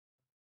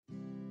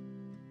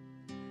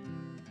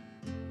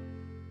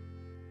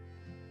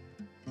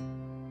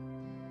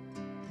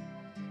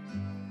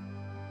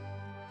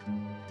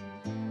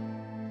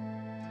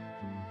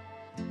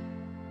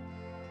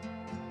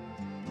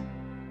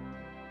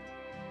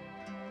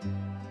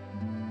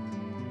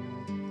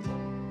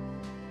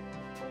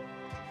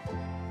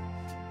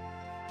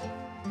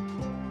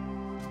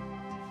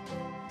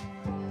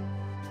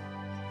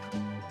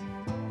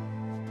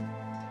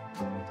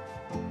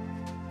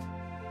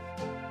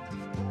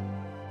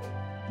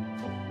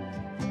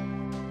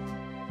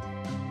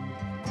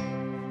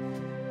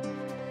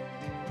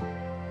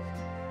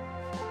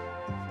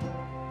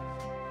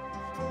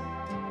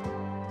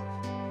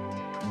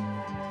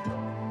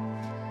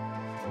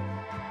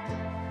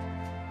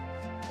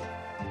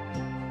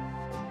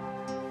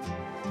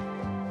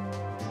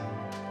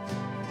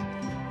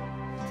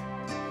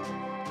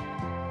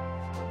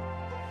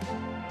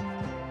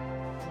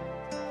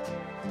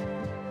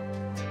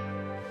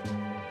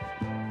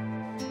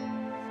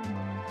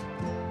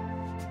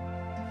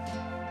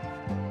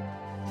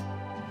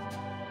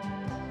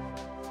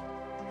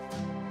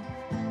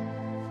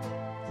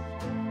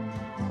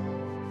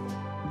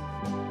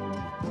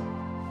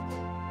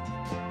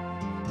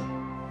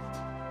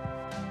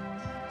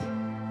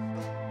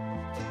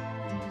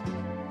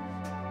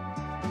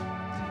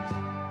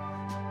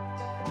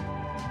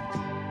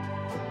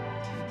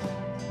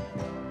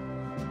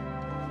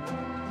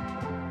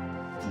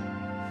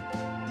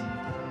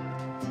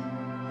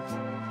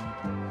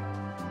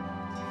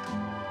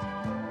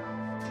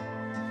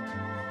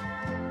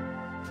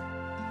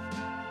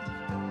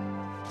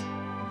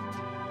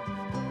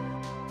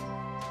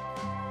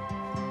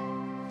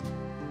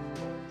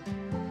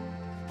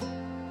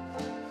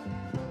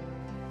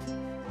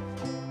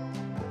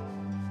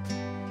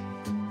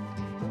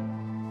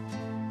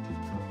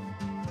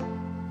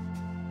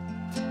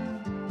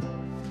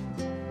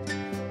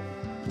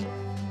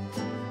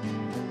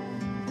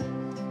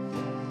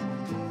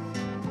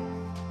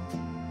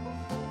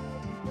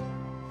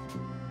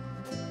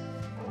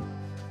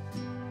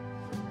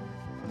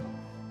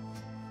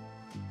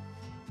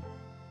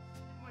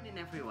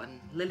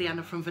everyone,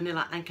 Liliana from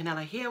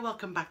Vanillandcanela here.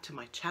 Welcome back to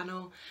my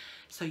channel.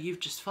 So you've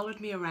just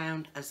followed me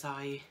around as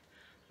I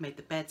made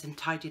the beds and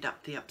tidied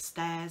up the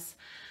upstairs.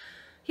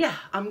 Yeah,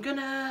 I'm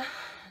gonna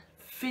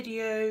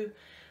video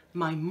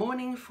my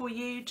morning for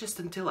you just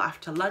until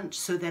after lunch,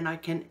 so then I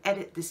can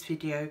edit this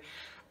video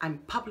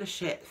and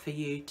publish it for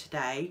you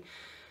today.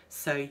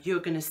 So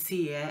you're gonna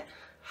see it,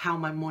 how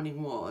my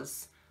morning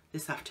was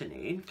this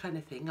afternoon kind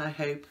of thing. I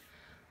hope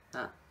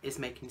that is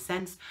making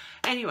sense.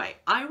 Anyway,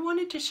 I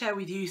wanted to share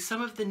with you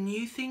some of the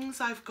new things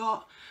I've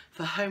got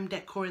for home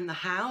decor in the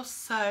house.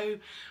 So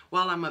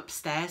while I'm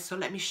upstairs, so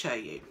let me show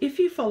you. If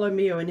you follow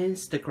me on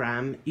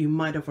Instagram, you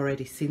might have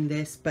already seen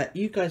this, but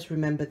you guys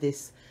remember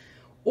this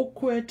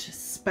awkward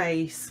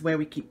space where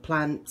we keep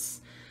plants.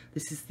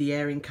 This is the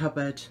airing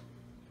cupboard.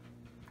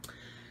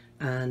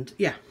 And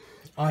yeah,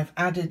 I've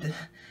added,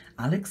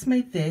 Alex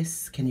made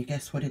this. Can you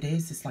guess what it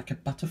is? It's like a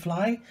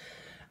butterfly.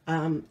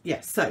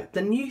 Yeah, so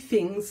the new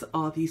things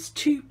are these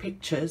two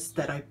pictures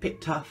that I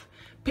picked up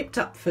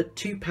for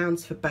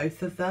 £2 for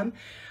both of them.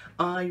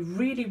 I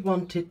really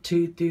wanted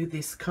to do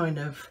this kind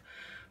of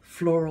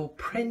floral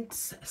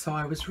prints, so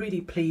I was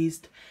really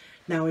pleased.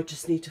 Now I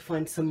just need to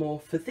find some more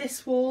for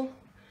this wall,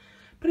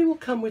 but it will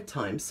come with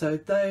time. So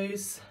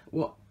those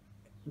are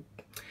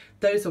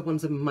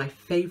ones of my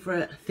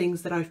favorite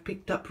things that I've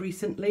picked up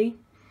recently.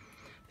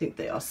 I think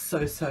they are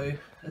so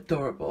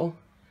adorable.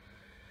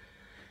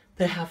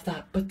 They have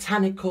that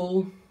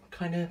botanical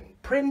kind of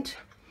print.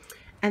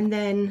 And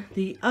then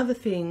the other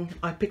thing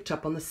I picked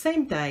up on the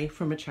same day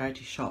from a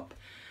charity shop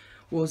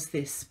was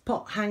this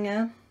pot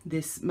hanger,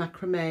 this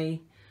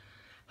macrame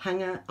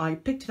hanger. I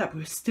picked it up, it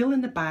was still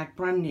in the bag,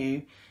 brand new.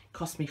 It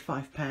cost me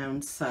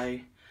 £5, so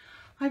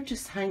I've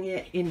just hung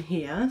it in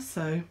here,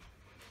 so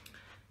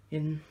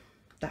in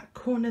that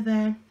corner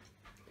there.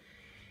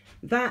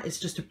 That is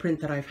just a print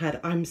that I've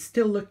had. I'm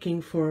still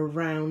looking for a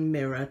round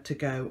mirror to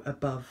go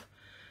above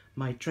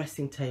my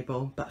dressing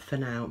table, but for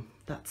now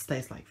that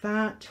stays like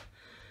that.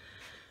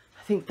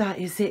 I think that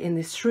is it in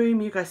this room.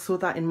 You guys saw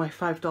that in my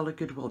 $5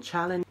 Goodwill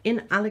challenge.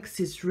 In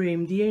Alex's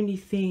room, the only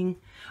thing,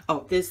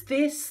 oh, there's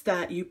this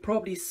that you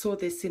probably saw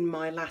this in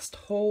my last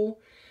haul.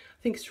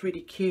 I think it's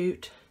really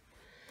cute.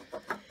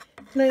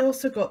 And I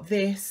also got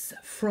this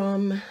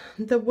from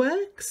The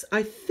Works.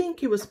 I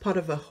think it was part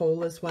of a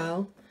haul as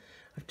well.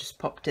 I've just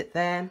popped it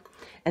there.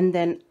 And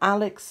then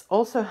Alex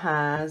also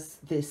has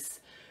this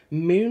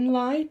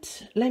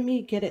Moonlight. Let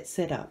me get it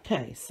set up.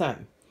 Okay, so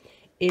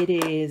it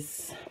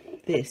is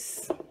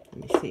this. Let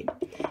me see.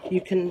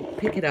 You can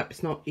pick it up.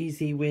 It's not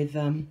easy with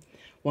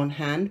one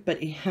hand,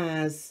 but it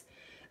has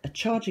a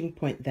charging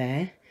point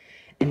there,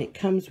 and it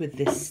comes with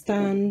this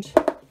stand.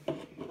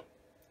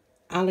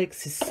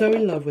 Alex is so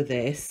in love with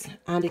this,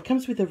 and it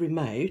comes with a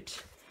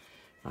remote.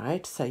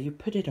 Right, so you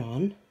put it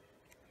on.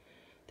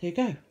 There you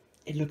go.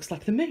 It looks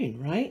like the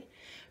moon, right?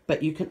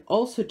 But you can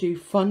also do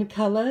fun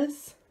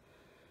colors,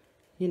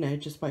 you know,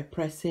 just by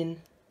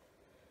pressing.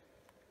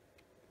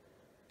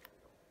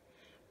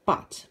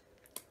 But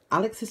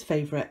Alex's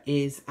favorite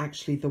is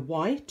actually the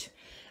white,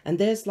 and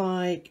there's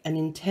like an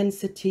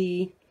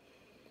intensity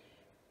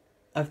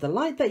of the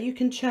light that you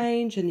can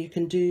change, and you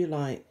can do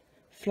like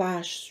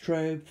flash,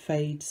 strobe,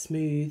 fade,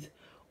 smooth,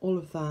 all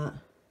of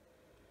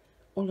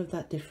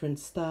that different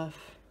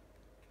stuff,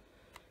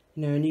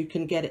 you know, and you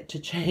can get it to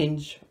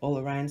change all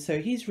around. So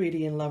he's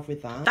really in love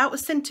with that. That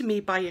was sent to me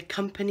by a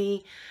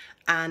company,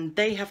 and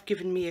they have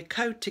given me a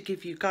code to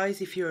give you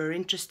guys if you're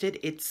interested.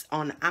 It's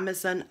on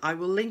Amazon. I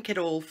will link it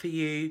all for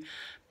you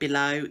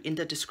below in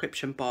the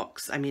description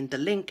box. I mean the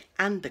link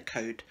and the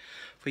code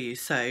for you.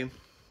 So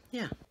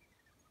yeah,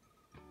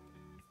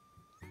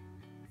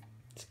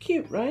 it's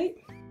cute, right?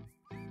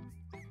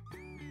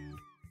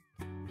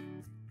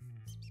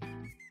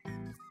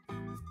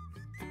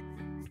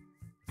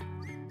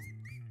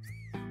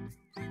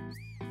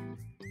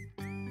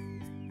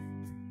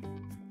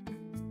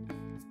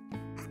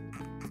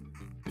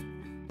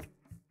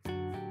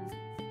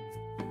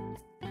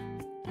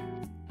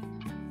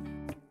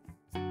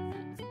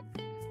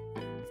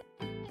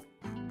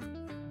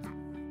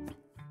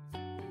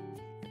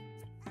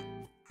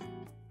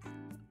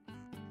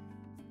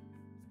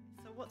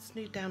 What's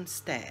new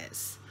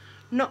downstairs?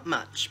 Not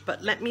much,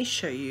 but let me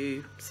show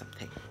you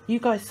something. You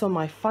guys saw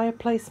my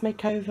fireplace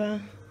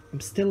makeover. I'm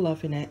still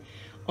loving it.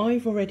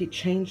 I've already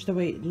changed the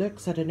way it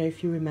looks. I don't know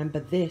if you remember,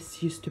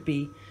 this used to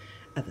be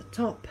at the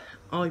top.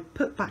 I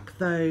put back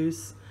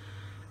those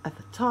at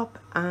the top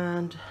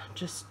and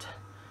just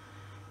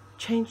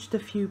changed a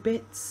few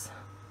bits.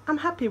 I'm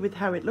happy with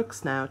how it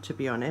looks now, to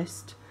be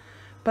honest,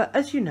 but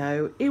as you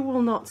know, it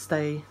will not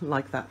stay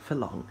like that for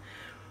long.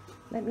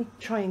 Let me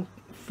try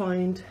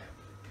and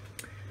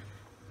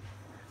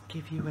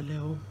give you a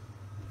little,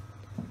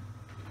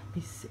 let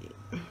me see.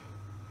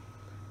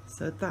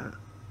 So that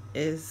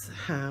is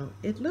how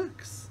it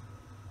looks.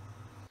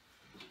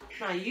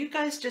 Now you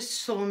guys just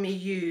saw me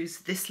use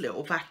this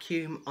little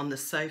vacuum on the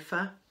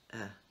sofa.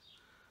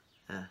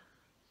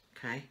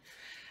 Okay,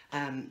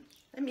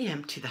 let me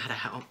empty that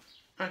out.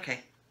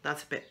 Okay,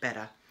 that's a bit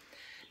better.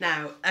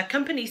 Now, a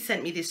company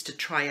sent me this to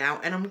try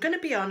out, and I'm going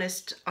to be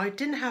honest, I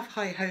didn't have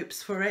high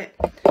hopes for it.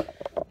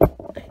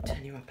 Let me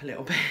turn you up a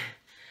little bit.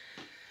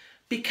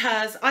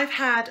 Because I've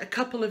had a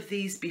couple of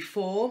these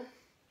before,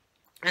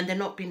 and they're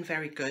not been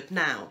very good.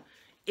 Now,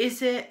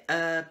 is it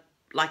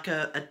like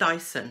a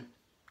Dyson?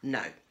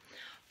 No.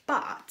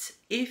 But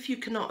if you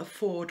cannot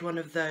afford one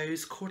of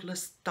those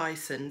cordless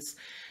Dysons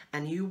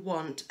and you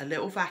want a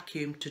little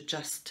vacuum to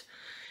just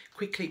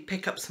quickly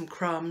pick up some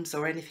crumbs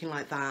or anything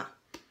like that,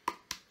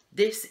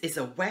 this is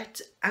a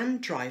wet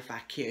and dry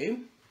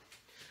vacuum.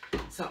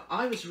 So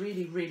I was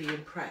really, really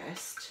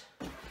impressed.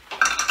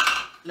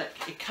 Look,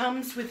 it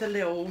comes with a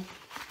little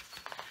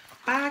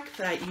bag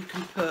that you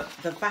can put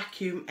the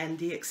vacuum and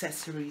the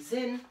accessories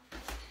in.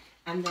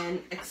 And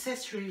then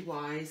accessory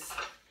wise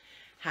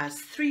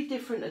has 3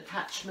 different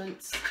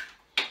attachments.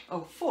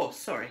 Oh, 4,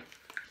 sorry.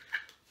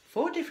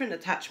 4 different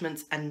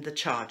attachments and the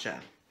charger.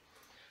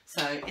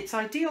 So it's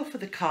ideal for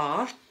the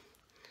car,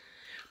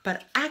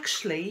 but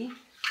actually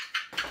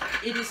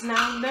it is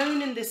now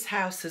known in this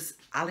house as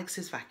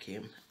Alex's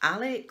vacuum.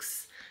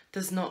 Alex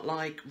does not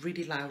like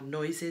really loud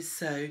noises,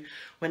 so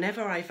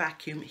whenever I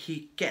vacuum,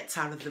 he gets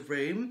out of the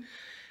room.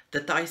 The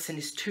Dyson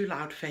is too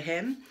loud for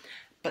him,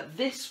 but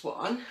this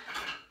one,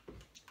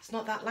 it's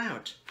not that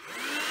loud.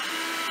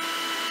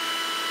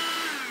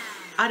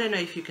 I don't know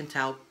if you can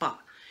tell, but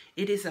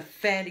it is a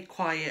fairly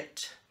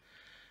quiet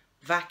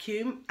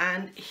vacuum,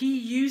 and he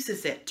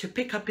uses it to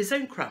pick up his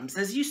own crumbs,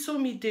 as you saw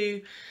me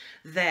do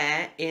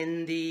there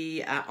in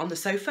the on the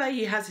sofa.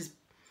 He has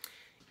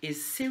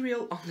his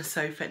cereal on the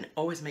sofa and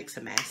always makes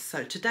a mess.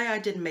 So today I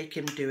didn't make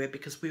him do it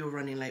because we were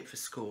running late for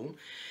school,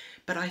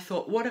 but I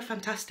thought what a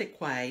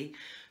fantastic way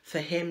for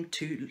him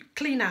to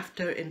clean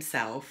after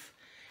himself,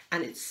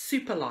 and it's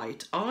super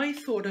light. I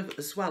thought of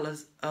as well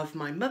as of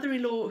my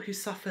mother-in-law who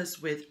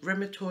suffers with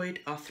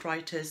rheumatoid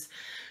arthritis,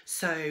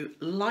 so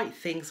light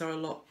things are a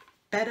lot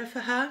better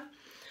for her.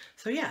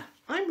 So yeah,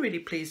 I'm really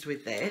pleased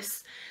with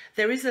this.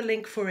 There is a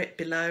link for it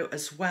below,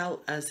 as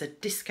well as a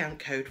discount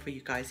code for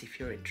you guys if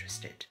you're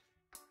interested.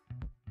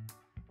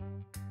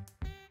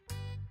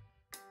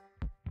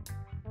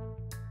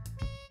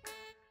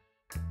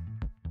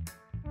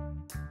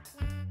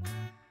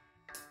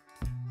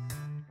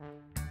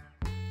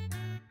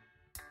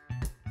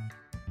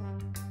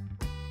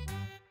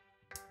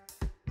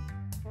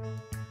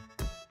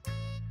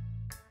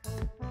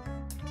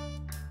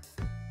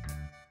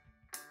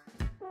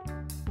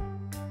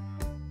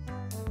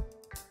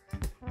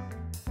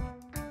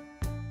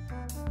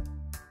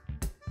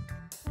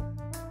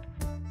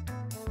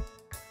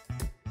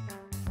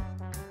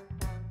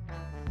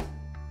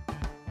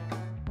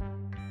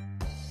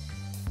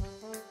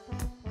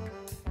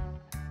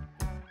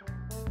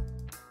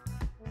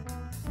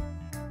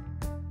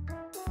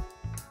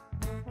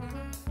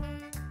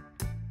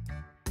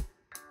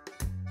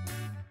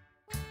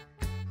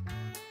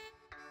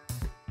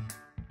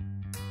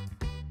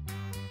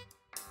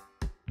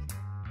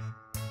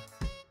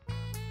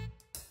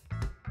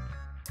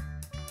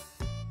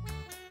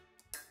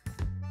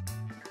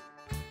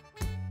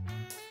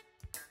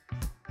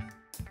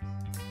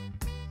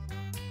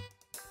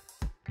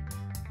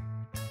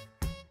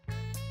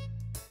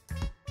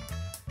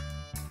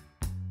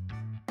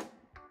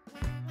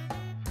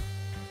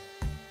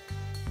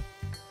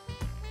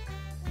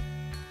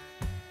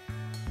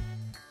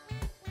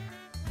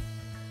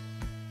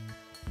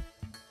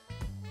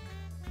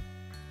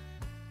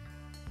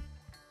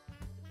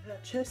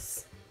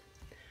 Purchase,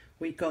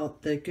 we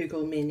got the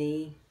Google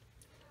Mini.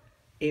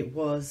 It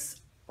was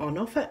on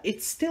offer.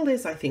 It still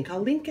is, I think.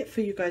 I'll link it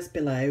for you guys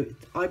below.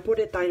 I bought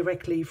it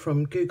directly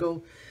from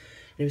Google.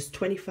 It was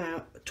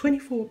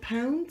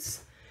 £24.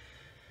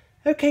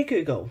 Okay,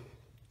 Google,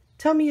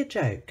 tell me a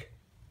joke.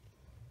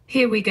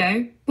 Here we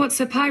go. What's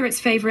a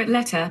pirate's favourite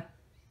letter?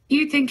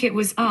 You'd think it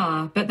was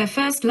R, but their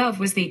first love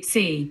was the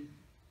C.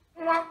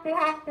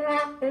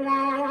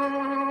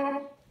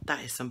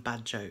 That is some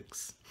bad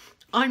jokes.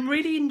 I'm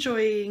really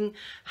enjoying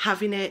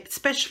having it,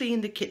 especially in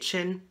the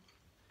kitchen.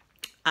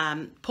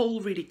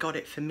 Paul really got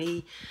it for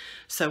me.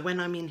 So when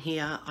I'm in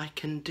here, I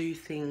can do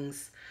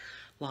things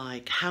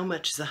like how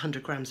much is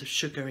 100 grams of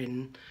sugar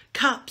in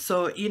cups,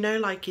 or, you know,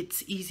 like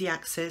it's easy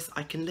access.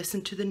 I can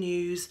listen to the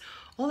news,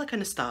 all that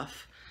kind of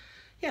stuff.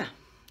 Yeah,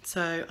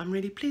 so I'm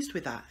really pleased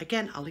with that.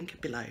 Again, I'll link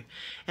it below.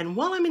 And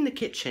while I'm in the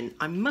kitchen,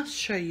 I must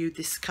show you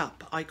this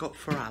cup I got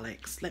for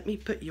Alex. Let me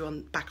put you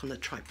back on the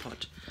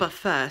tripod. But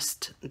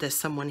first, there's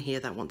someone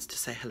here that wants to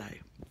say hello.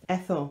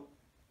 Ethel,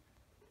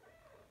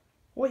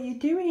 what are you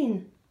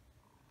doing?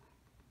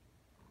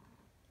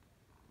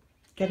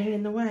 Getting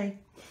in the way.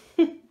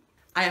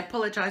 I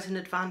apologise in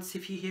advance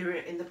if you hear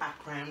it in the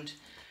background.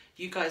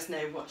 You guys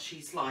know what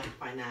she's like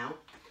by now.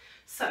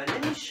 So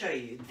let me show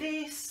you.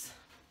 This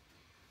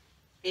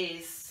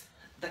is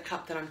the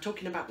cup that I'm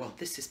talking about. Well,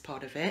 this is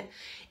part of it.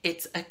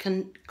 It's a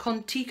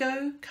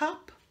Contigo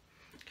cup,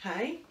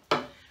 okay?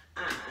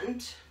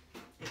 And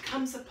it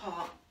comes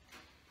apart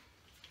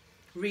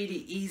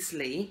really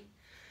easily,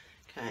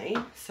 okay?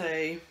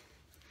 So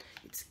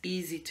it's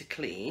easy to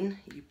clean.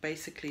 You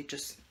basically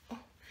just, oh,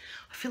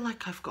 I feel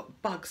like I've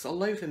got bugs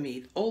all over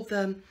me. All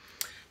the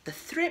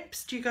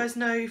thrips, do you guys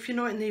know? If you're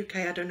not in the UK,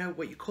 I don't know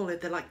what you call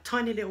it. They're like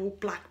tiny little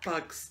black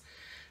bugs.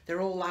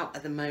 They're all out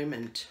at the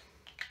moment.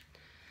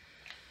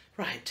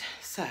 Right,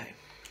 so,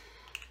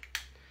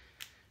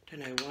 don't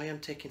know why I'm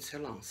taking so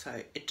long.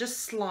 So it just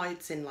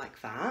slides in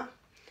like that,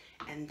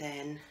 and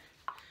then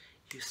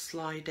you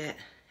slide it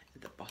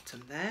at the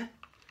bottom there.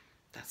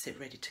 That's it,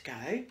 ready to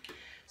go.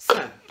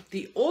 So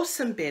the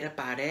awesome bit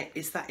about it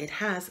is that it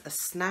has a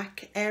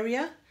snack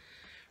area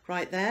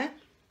right there.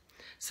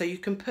 So you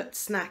can put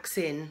snacks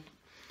in,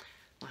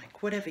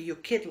 like whatever your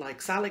kid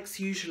likes. Alex,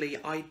 usually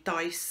I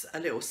dice a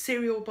little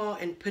cereal bar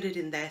and put it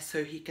in there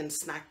so he can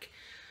snack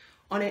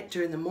on it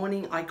during the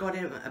morning. I got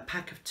him a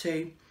pack of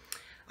 2.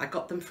 I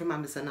got them from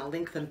Amazon. I'll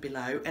link them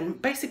below.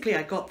 And basically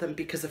I got them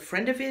because a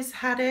friend of his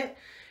had it,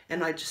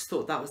 and I just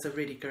thought that was a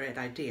really great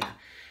idea.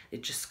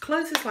 It just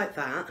closes like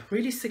that,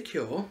 really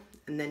secure,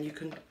 and then you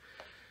can,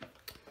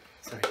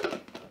 so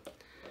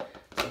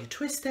you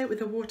twist it with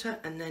the water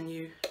and then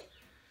you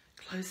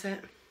close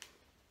it.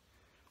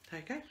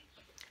 There you go.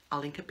 I'll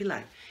link it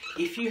below.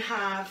 If you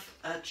have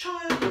a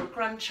child or a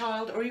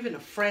grandchild, or even a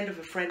friend of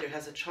a friend who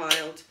has a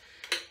child,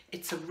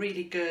 it's a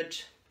really good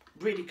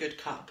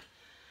cup.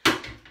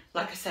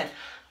 Like I said,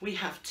 we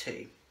have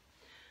 2.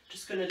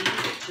 Just going to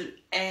leave it to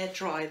air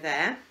dry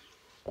there.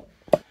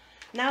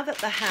 Now that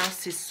the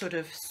house is sort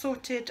of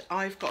sorted,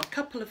 I've got a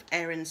couple of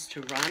errands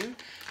to run.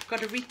 I've got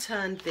to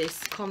return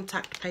this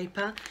contact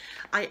paper.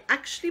 I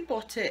actually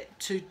bought it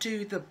to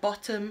do the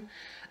bottom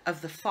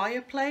of the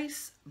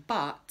fireplace,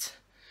 but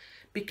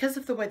because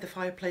of the way the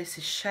fireplace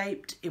is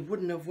shaped, it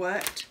wouldn't have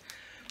worked.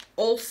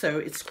 Also,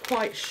 it's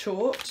quite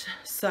short,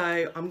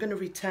 so I'm going to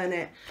return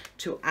it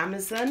to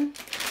Amazon,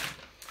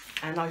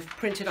 and I've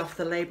printed off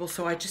the label,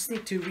 so I just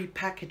need to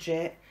repackage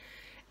it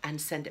and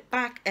send it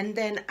back. And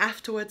then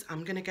afterwards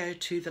I'm going to go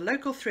to the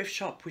local thrift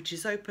shop, which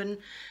is open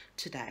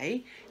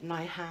today, and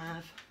I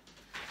have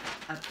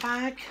a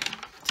bag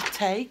to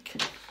take.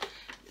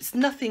 It's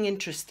nothing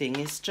interesting,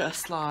 it's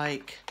just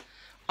like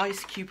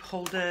ice cube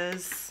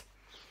holders,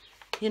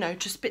 you know,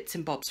 just bits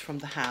and bobs from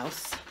the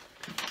house,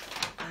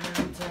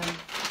 and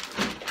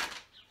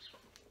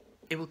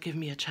it will give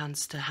me a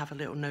chance to have a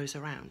little nose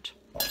around.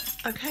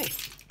 Okay,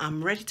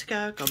 I'm ready to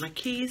go, got my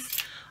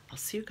keys. I'll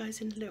see you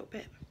guys in a little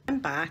bit. I'm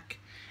back.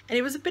 And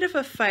it was a bit of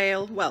a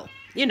fail. Well,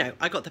 you know,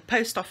 I got the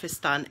post office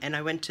done and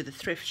I went to the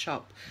thrift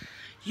shop.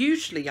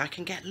 Usually I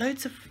can get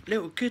loads of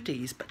little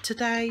goodies, but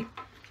today,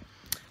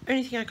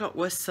 only thing I got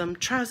was some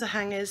trouser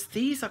hangers.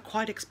 These are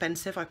quite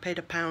expensive. I paid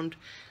 £1.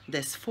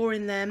 There's 4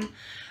 in them.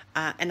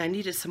 And I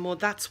needed some more.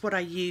 That's what I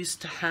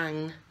used to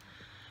hang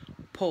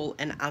Paul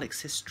and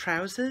Alex's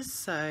trousers.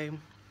 So,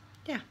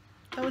 yeah,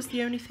 that was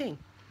the only thing.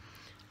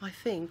 I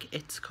think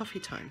it's coffee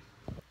time.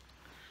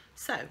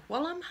 So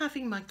while I'm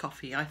having my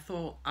coffee, I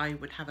thought I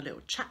would have a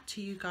little chat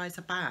to you guys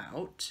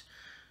about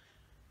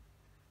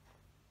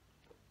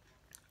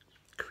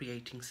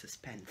creating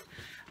suspense,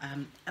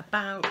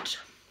 about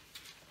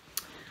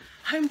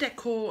home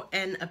decor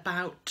and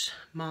about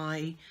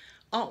my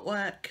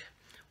artwork.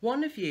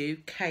 One of you,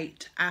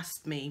 Kate,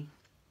 asked me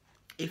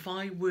if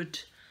I would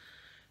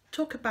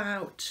talk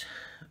about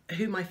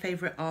who my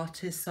favourite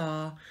artists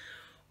are,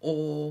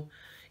 or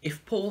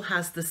if Paul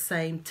has the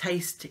same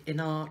taste in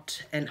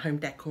art and home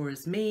decor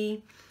as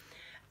me.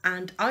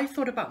 And I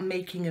thought about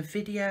making a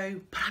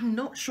video, but I'm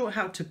not sure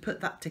how to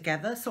put that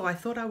together, so I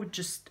thought I would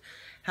just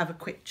have a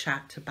quick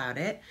chat about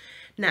it.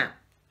 Now,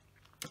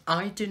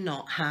 I do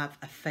not have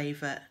a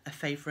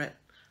favourite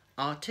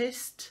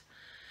artist.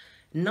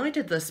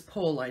 Neither does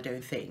Paul, I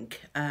don't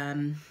think.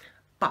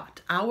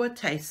 But our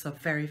tastes are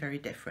very, very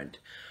different.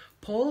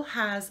 Paul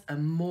has a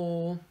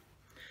more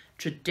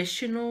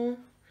traditional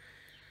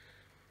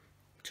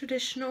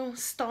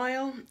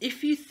style.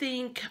 If you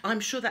think, I'm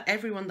sure that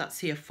everyone that's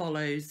here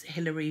follows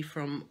Hilary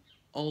from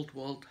Old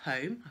World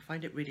Home. I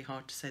find it really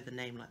hard to say the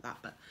name like that,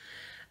 but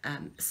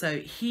so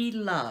he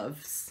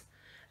loves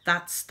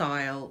that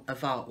style of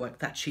artwork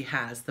that she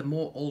has, the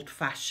more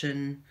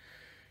old-fashioned.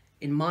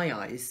 In my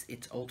eyes,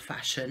 it's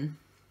old-fashioned,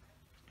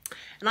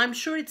 and I'm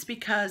sure it's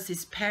because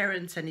his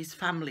parents and his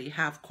family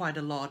have quite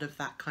a lot of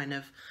that kind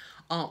of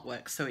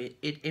artwork, so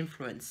it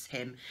influenced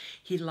him.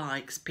 He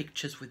likes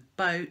pictures with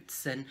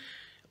boats and,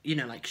 you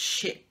know, like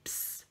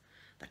ships,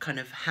 that kind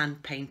of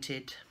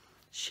hand-painted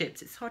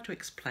ships, it's hard to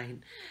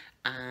explain,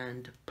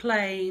 and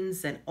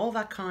planes and all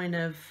that kind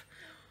of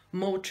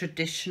more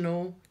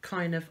traditional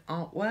kind of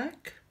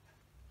artwork.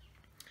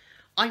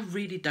 I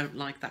really don't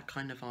like that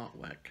kind of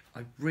artwork.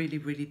 I really,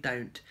 really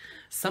don't.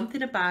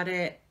 Something about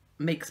it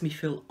makes me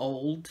feel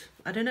old.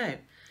 I don't know.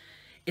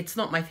 It's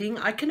not my thing.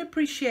 I can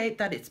appreciate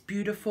that it's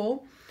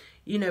beautiful.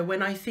 You know,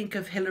 when I think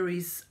of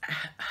Hilary's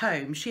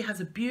home, she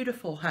has a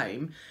beautiful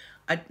home.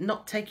 I'm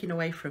not taking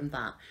away from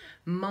that.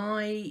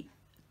 My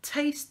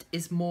taste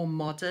is more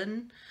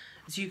modern,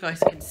 as you guys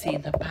can see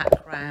in the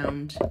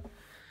background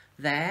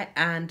there.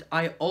 And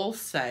I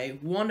also,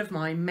 one of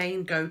my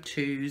main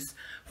go-tos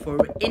for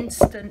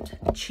instant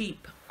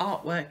cheap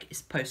artwork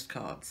is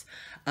postcards.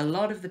 A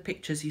lot of the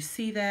pictures you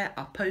see there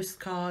are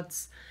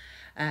postcards.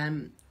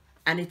 And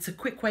it's a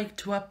quick way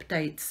to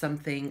update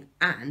something.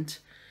 And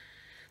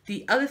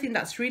the other thing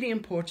that's really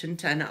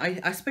important, and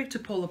I spoke to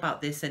Paul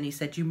about this, and he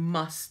said you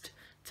must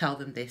tell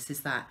them this,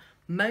 is that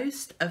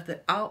most of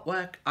the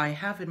artwork I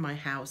have in my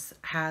house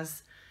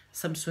has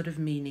some sort of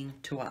meaning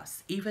to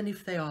us, even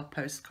if they are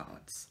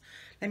postcards.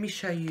 Let me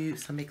show you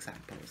some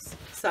examples.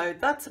 So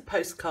that's a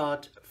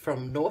postcard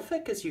from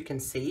Norfolk, as you can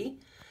see.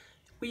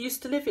 We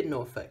used to live in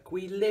Norfolk.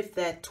 We lived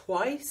there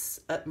twice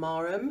at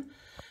Marham.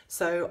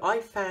 So I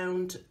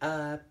found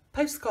a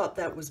postcard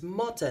that was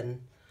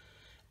modern,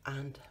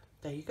 and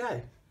there you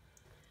go.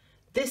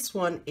 This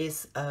one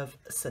is of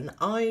St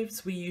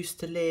Ives. We used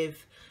to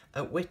live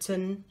at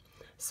Witton,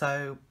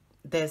 so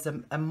there's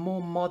a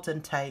more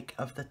modern take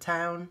of the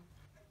town.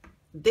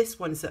 This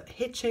one's at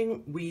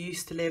Hitching. We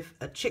used to live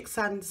at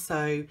Chicksand,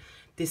 so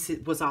this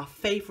was our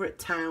favourite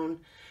town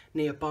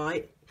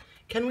nearby.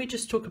 Can we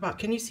just talk about,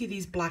 can you see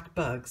these black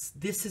bugs?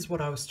 This is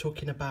what I was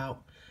talking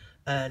about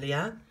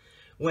earlier.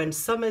 When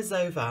summer's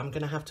over, I'm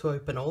going to have to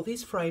open all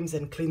these frames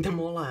and clean them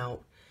all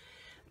out.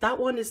 That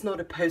one is not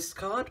a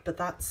postcard, but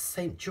that's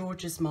St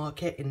George's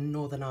Market in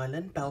Northern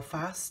Ireland,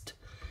 Belfast.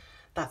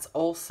 That's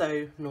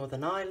also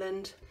Northern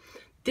Ireland.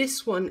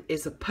 This one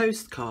is a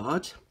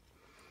postcard,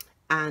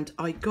 and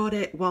I got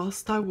it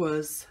whilst I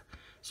was,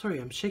 sorry,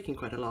 I'm shaking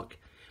quite a lot,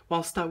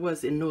 whilst I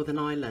was in Northern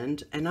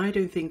Ireland, and I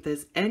don't think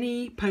there's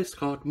any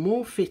postcard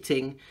more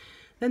fitting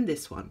than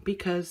this one,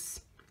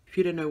 because if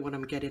you don't know what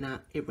I'm getting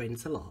at, it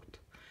rains a lot,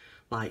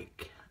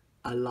 like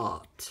a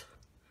lot.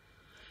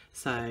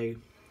 So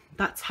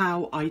that's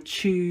how I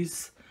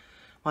choose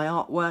my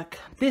artwork.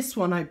 This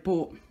one I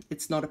bought,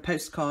 it's not a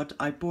postcard,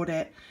 I bought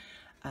it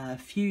a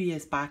few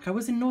years back. I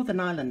was in Northern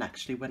Ireland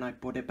actually when I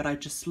bought it, but I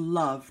just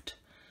loved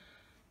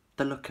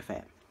the look of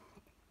it.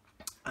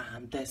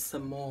 And there's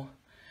some more.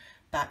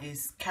 That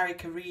is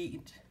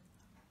Carrick-a-Reed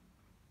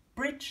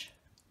Bridge,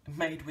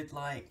 made with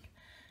like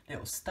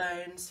little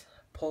stones.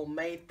 Paul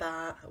made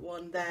that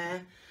one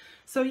there.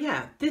 So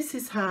yeah,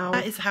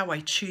 that is how I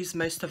choose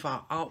most of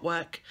our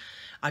artwork.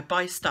 I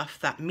buy stuff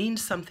that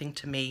means something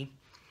to me.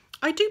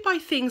 I do buy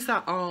things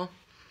that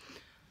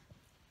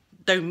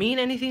don't mean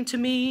anything to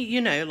me,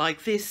 you know,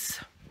 like this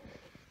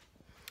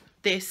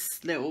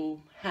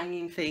little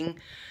hanging thing.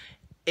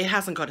 It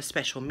hasn't got a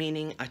special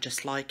meaning, I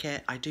just like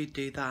it. I do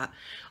that.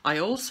 I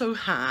also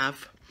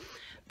have,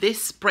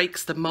 this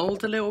breaks the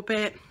mold a little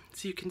bit,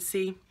 so you can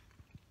see.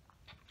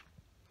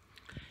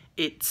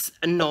 It's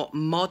not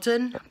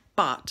modern,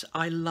 but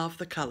I love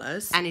the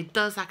colours, and it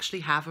does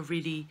actually have a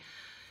really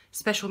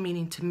special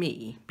meaning to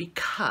me,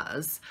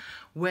 because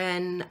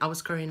when I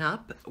was growing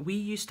up, we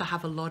used to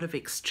have a lot of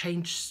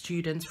exchange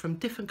students from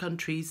different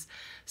countries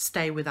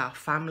stay with our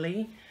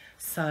family.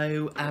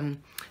 So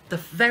the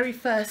very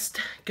first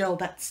girl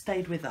that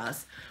stayed with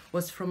us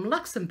was from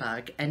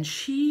Luxembourg, and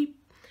she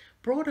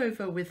brought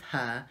over with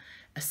her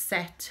a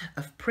set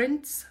of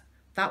prints,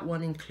 that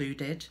one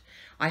included.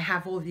 I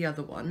have all the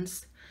other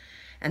ones,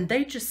 and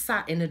they just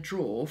sat in a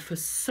drawer for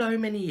so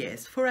many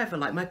years, forever.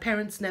 Like, my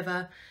parents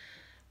never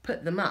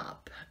put them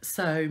up.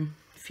 So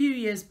a few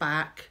years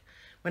back,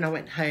 when I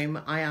went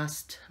home, I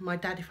asked my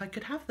dad if I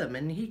could have them,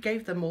 and he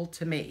gave them all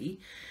to me.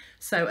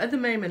 So at the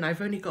moment,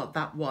 I've only got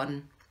that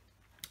one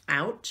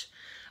out.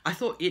 I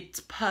thought it's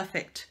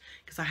perfect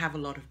because I have a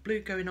lot of blue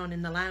going on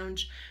in the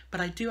lounge,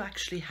 but I do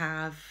actually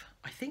have,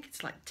 I think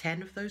it's like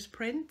 10 of those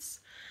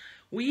prints.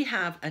 We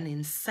have an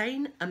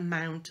insane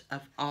amount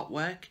of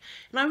artwork,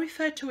 and I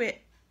refer to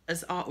it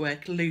as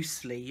artwork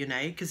loosely, you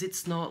know, because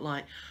it's not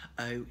like,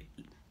 oh,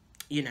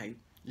 you know,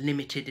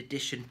 limited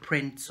edition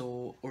prints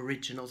or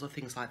originals or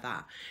things like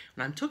that.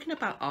 When I'm talking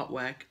about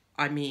artwork,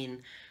 I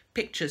mean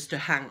pictures to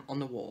hang on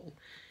the wall.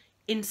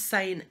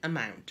 Insane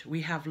amount.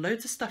 We have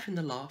loads of stuff in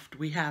the loft.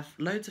 We have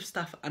loads of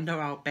stuff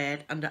under our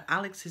bed, under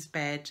Alex's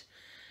bed.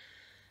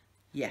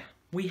 Yeah,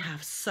 we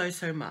have so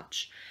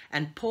much.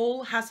 And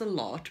Paul has a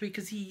lot,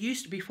 because he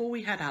used to, before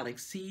we had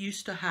Alex, he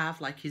used to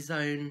have like his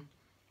own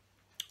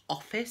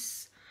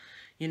office,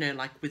 you know,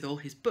 like with all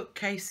his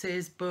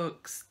bookcases,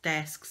 books,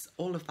 desks,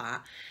 all of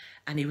that.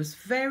 And it was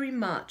very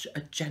much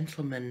a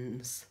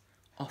gentleman's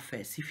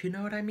office, if you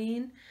know what I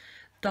mean.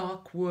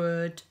 Dark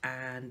wood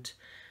and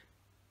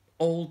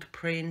old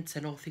print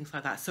and all things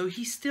like that. So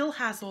he still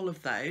has all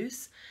of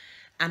those,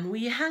 and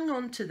we hang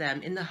on to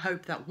them in the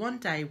hope that one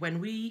day when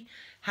we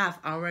have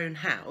our own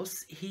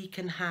house, he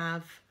can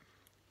have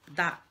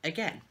that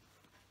again.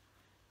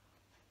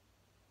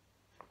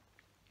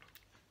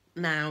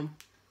 Now,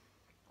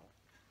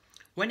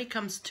 when it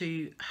comes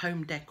to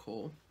home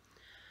decor,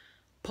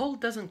 Paul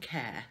doesn't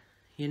care,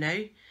 you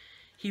know.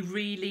 He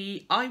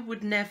really, I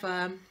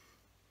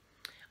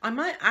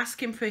might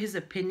ask him for his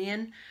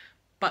opinion,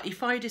 but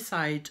if I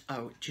decide,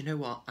 oh, do you know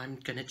what, I'm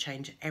going to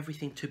change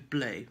everything to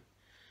blue,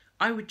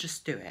 I would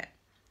just do it.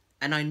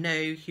 And I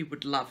know he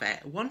would love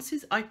it once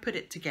I put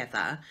it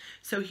together.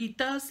 So he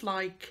does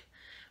like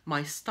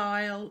my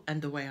style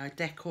and the way I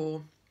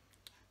decorate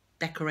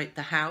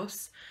the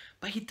house,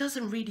 but he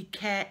doesn't really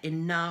care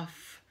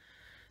enough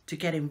to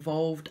get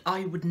involved.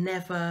 I would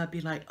never be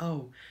like,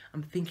 oh,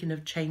 I'm thinking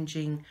of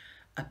changing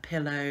a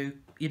pillow,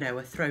 you know,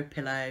 a throw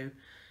pillow.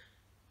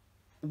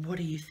 What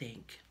do you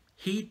think?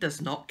 He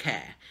does not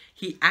care.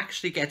 He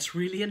actually gets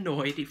really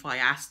annoyed if I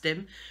asked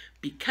him,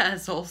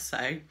 because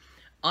also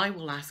I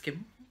will ask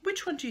him,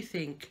 which one do you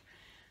think?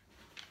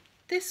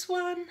 This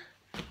one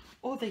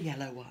or the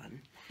yellow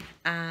one?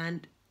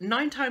 And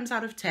 9 times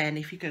out of 10,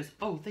 if he goes,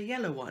 oh, the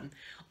yellow one,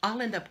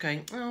 I'll end up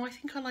going, oh, I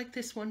think I like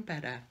this one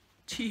better.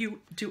 Do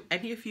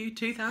any of you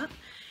do that?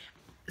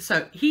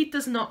 So he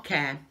does not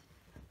care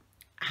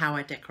how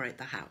I decorate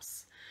the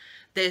house.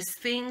 There's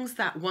things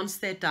that once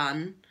they're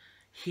done,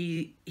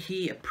 he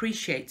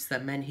appreciates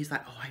them and he's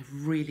like, oh, I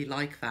really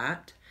like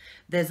that.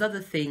 There's other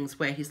things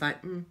where he's like,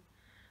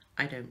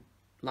 I don't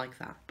like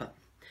that. But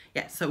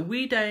yeah, so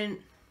he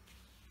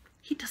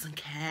doesn't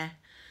care.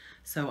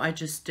 So I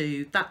just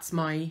do,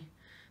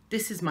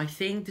 this is my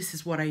thing. This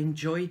is what I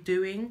enjoy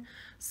doing.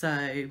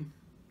 So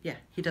yeah,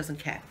 he doesn't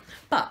care.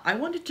 But I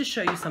wanted to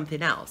show you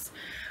something else.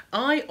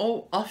 I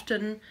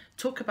often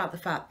talk about the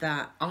fact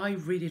that I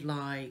really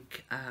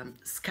like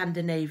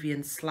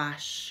Scandinavian /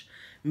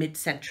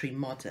 mid-century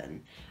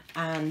modern,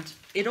 and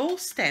it all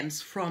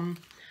stems from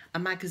a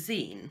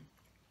magazine.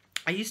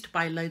 I used to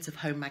buy loads of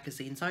home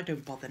magazines. I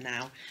don't bother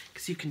now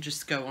because you can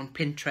just go on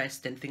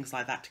Pinterest and things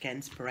like that to get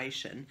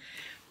inspiration.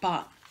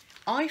 But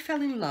I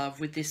fell in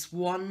love with this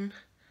one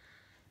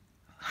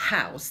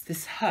house,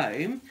 this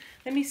home.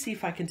 Let me see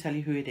if I can tell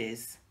you who it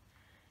is.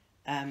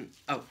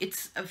 Oh,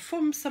 it's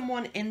from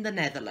someone in the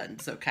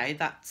Netherlands. Okay,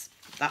 that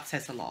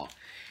says a lot.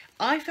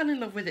 I fell in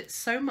love with it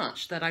so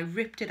much that I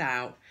ripped it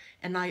out,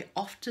 and I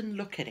often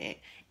look at it.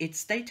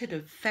 It's dated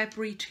of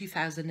February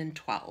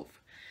 2012,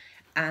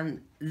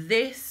 and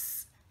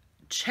this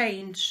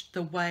changed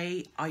the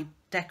way I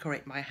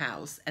decorate my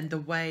house and the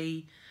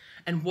way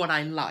and what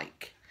I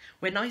like.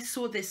 When I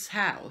saw this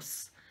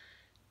house,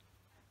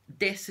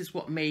 this is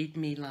what made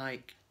me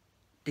like,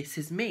 this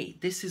is me.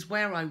 This is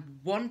where I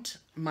want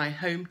my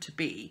home to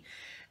be.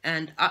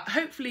 And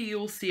hopefully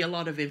you'll see a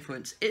lot of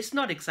influence. It's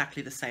not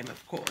exactly the same,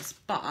 of course,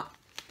 but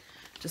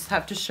just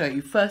have to show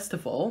you. First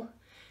of all,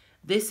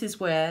 this is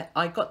where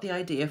I got the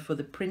idea for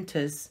the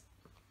printer's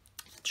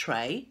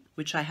tray,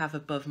 which I have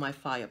above my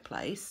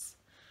fireplace,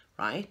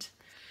 right?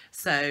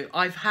 So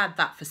I've had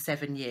that for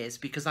 7 years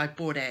because I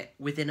bought it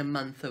within a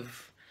month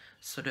of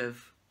sort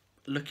of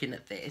looking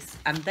at this.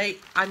 And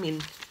I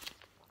mean,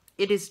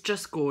 it is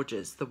just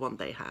gorgeous, the one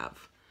they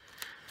have.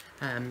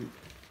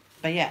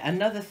 But yeah,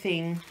 another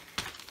thing,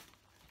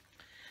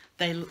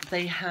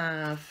 they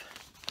have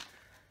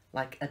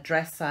like a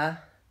dresser,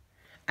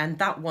 and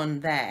that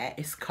one there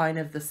is kind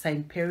of the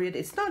same period.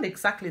 It's not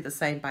exactly the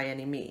same by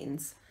any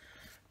means,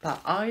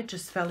 but I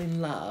just fell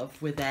in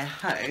love with their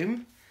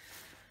home.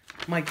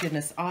 My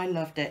goodness, I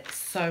loved it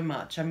so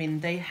much. I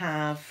mean,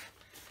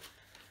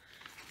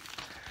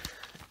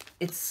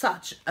 it's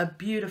such a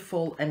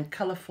beautiful and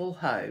colourful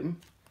home.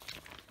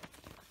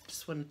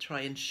 Just want to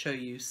try and show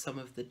you some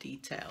of the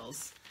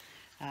details.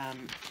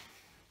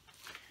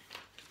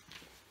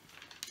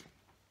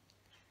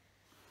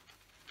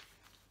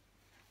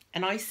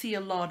 And I see a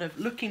lot of,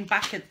 looking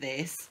back at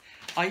this,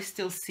 I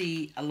still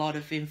see a lot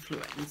of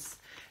influence.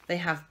 They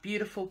have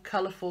beautiful,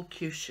 colourful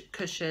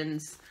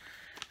cushions.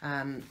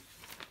 That's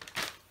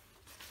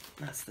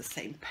the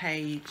same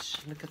page.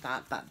 Look at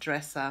that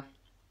dresser.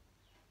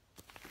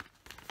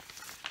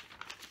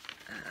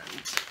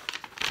 And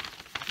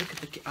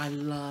look at I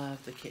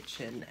love the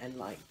kitchen and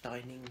like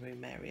dining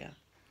room area.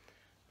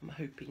 I'm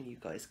hoping you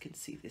guys can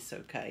see this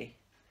okay.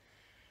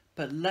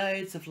 But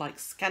loads of like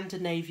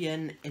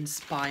Scandinavian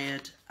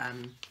inspired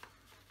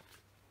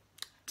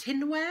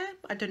tinware.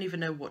 I don't even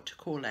know what to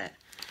call it.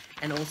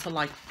 And also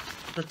like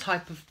the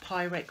type of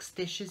Pyrex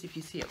dishes, if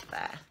you see up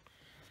there.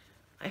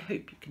 I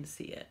hope you can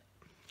see it.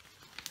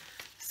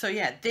 So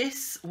yeah,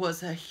 this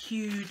was a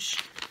huge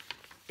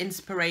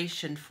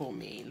inspiration for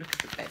me. Look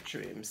at the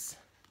bedrooms.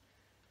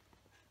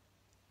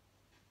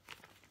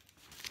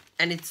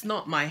 And it's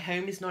not, my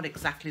home is not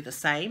exactly the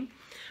same,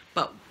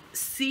 but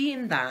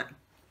seeing that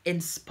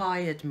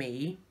inspired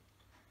me,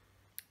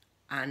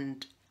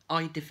 and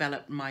I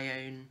developed my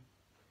own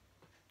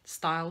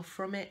style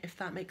from it, if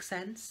that makes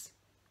sense.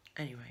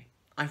 Anyway,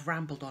 I've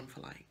rambled on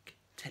for like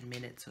 10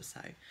 minutes or so.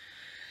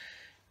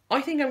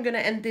 I think I'm going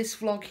to end this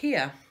vlog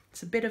here.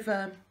 It's a bit of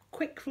a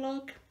quick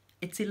vlog.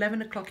 It's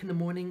 11 o'clock in the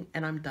morning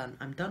and I'm done.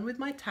 I'm done with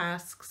my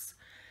tasks.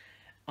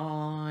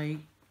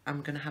 I'm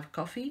going to have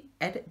coffee,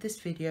 edit this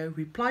video,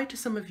 reply to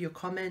some of your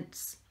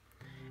comments,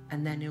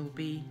 and then it will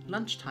be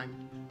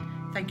lunchtime.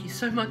 Thank you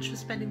so much for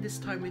spending this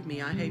time with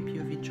me. I hope you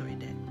have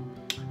enjoyed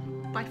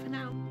it. Bye for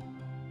now.